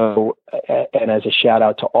 So, and as a shout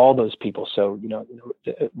out to all those people, so,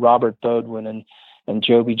 Robert Bodwin and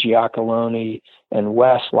Joby Giacalone and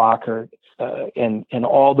Wes Lockhart, and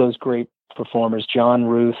all those great performers, John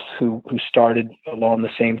Ruth, who started along the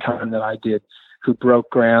same time that I did, who broke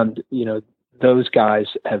ground, those guys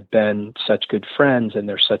have been such good friends, and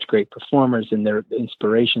they're such great performers, and they're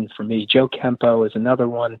inspirations for me. Joe Kempo is another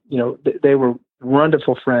one. They were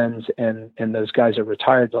wonderful friends, and those guys are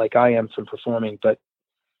retired like I am from performing, but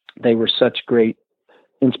they were such great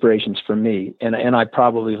inspirations for me. And I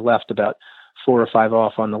probably left about 4 or 5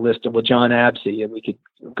 off on the list. Well, John Absey, and we could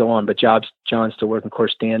go on, but John's still working. Of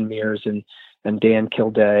course, Dan Mears and Dan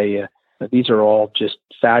Kilday. These are all just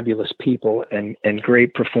fabulous people and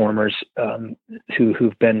great performers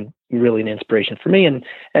who've been really an inspiration for me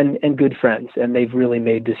and good friends. And they've really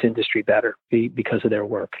made this industry better because of their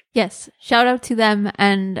work. Yes. Shout out to them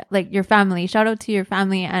and your family. Shout out to your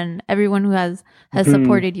family and everyone who has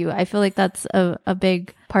supported you. I feel like that's a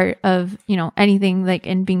big part of, anything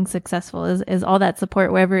in being successful is all that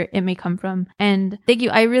support, wherever it may come from. And thank you.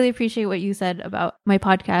 I really appreciate what you said about my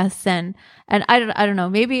podcast and I don't know,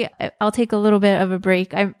 maybe I'll take a little bit of a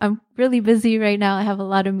break. I'm really busy right now. I have a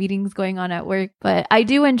lot of meetings going on at work, but I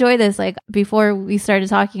do enjoy this. Before we started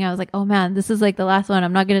talking, I was like, oh man, this is the last one.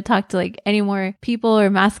 I'm not going to talk to any more people or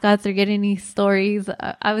mascots or get any stories.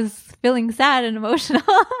 I was feeling sad and emotional.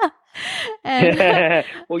 And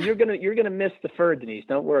well, you're gonna miss the fur, Denise.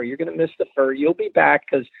 Don't worry, you're gonna miss the fur. You'll be back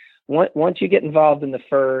because once you get involved in the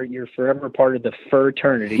fur, you're forever part of the fur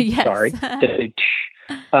eternity. Yes. Sorry,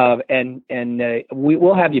 and we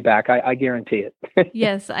will have you back. I guarantee it.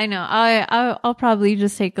 Yes, I know. I'll probably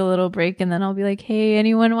just take a little break and then I'll be like, hey,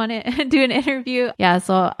 anyone want to do an interview? Yeah.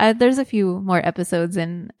 So there's a few more episodes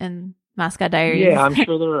in Mascot Diaries. Yeah, I'm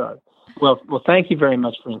sure there are. Well, thank you very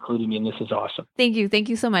much for including me, and this is awesome. Thank you. Thank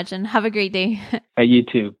you so much, and have a great day. You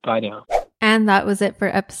too. Bye now. And that was it for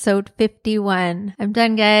episode 51. I'm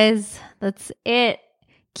done, guys. That's it.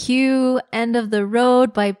 Cue End of the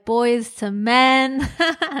Road by Boys to Men.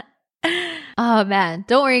 Oh man,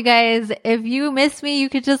 don't worry guys. If you miss me, you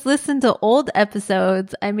could just listen to old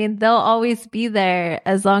episodes. I mean, they'll always be there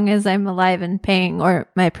as long as I'm alive and paying, or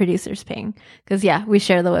my producer's paying. Because yeah, we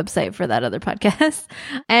share the website for that other podcast.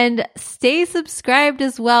 And stay subscribed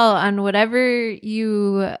as well on whatever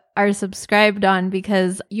you are subscribed on,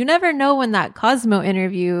 because you never know when that Cosmo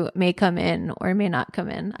interview may come in or may not come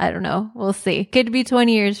in. I don't know. We'll see. Could be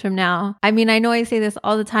 20 years from now. I mean, I know I say this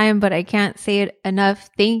all the time, but I can't say it enough.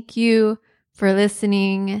 Thank you for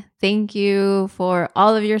listening. Thank you for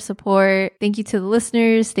all of your support. Thank you to the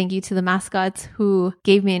listeners. Thank you to the mascots who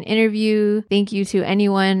gave me an interview. Thank you to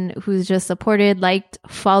anyone who's just supported, liked,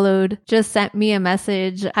 followed, just sent me a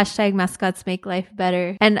message. #mascots make life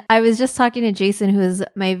better. And I was just talking to Jason, who was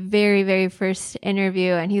my very, very first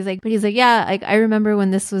interview. And he's like, yeah, I remember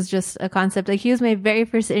when this was just a concept. He was my very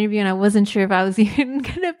first interview and I wasn't sure if I was even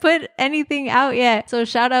going to put anything out yet. So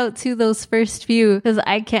shout out to those first few, because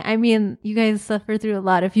you guys suffer through a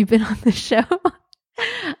lot if you've been on the show.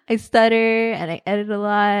 I stutter and I edit a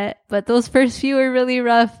lot, but those first few were really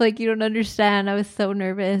rough. You don't understand. I was so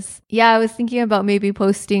nervous. Yeah, I was thinking about maybe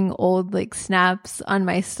posting old snaps on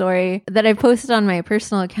my story that I posted on my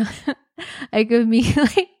personal account. Of me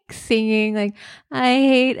singing I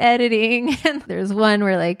hate editing. And there's one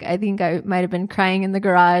where I think I might have been crying in the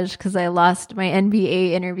garage because I lost my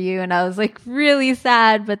NBA interview and I was really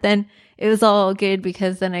sad, but then it was all good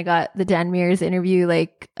because then I got the Dan Mears interview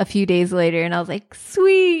a few days later and I was like,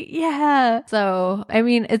 sweet, yeah. So, I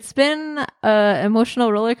mean, it's been an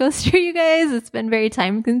emotional roller coaster, you guys. It's been very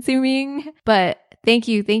time consuming, but thank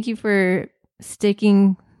you. Thank you for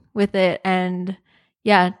sticking with it. And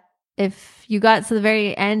yeah, if you got to the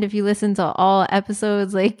very end, if you listen to all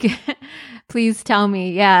episodes, please tell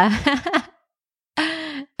me. Yeah.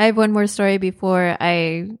 I have one more story before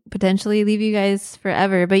I potentially leave you guys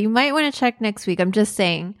forever, but you might want to check next week. I'm just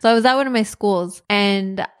saying. So I was at one of my schools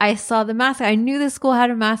and I saw the mascot. I knew the school had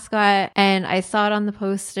a mascot and I saw it on the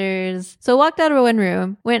posters. So I walked out of one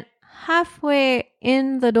room, went halfway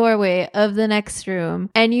in the doorway of the next room,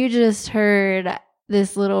 and you just heard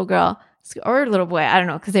this little girl or little boy. I don't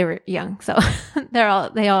know, because they were young. So they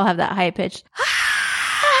all have that high pitch.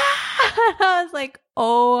 I was like,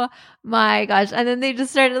 Oh my gosh. And then they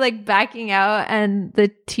just started like backing out, and the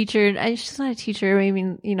teacher, and she's not a teacher, I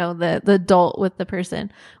mean, the adult with the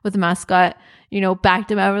person, with the mascot, backed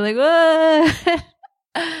him out. We're like, whoa.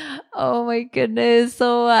 Oh my goodness.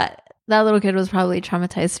 So that little kid was probably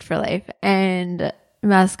traumatized for life, and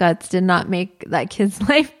mascots did not make that kid's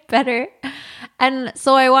life better. And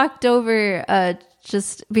so I walked over,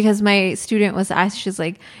 just because my student was asked, she's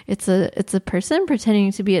like, it's a person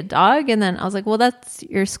pretending to be a dog. And then I was like, well, that's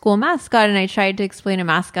your school mascot. And I tried to explain a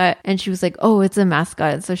mascot, and she was like, oh, it's a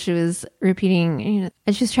mascot. So she was repeating,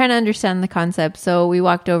 and she was trying to understand the concept. So we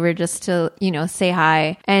walked over just to, say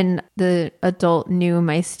hi. And the adult knew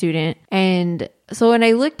my student. And so when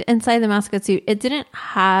I looked inside the mascot suit, it didn't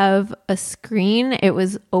have a screen. It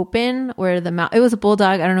was open where the mouth, it was a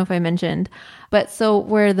bulldog. I don't know if I mentioned, but so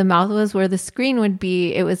where the mouth was, where the screen would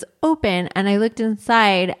be, it was open. And I looked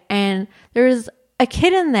inside, and there was a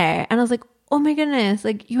kid in there. And I was like, oh my goodness,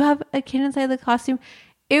 like, you have a kid inside the costume.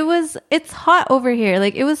 It's hot over here.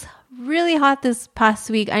 Like, it was really hot this past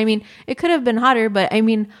week. I mean, it could have been hotter, but I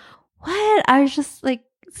mean, what? I was just like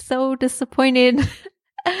so disappointed.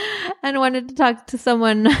 And wanted to talk to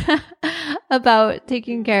someone about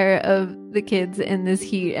taking care of the kids in this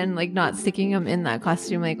heat and like not sticking them in that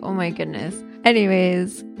costume. Like, oh my goodness.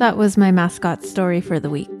 Anyways, that was my mascot story for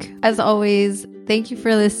the week. As always, thank you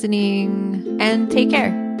for listening, and take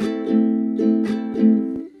care.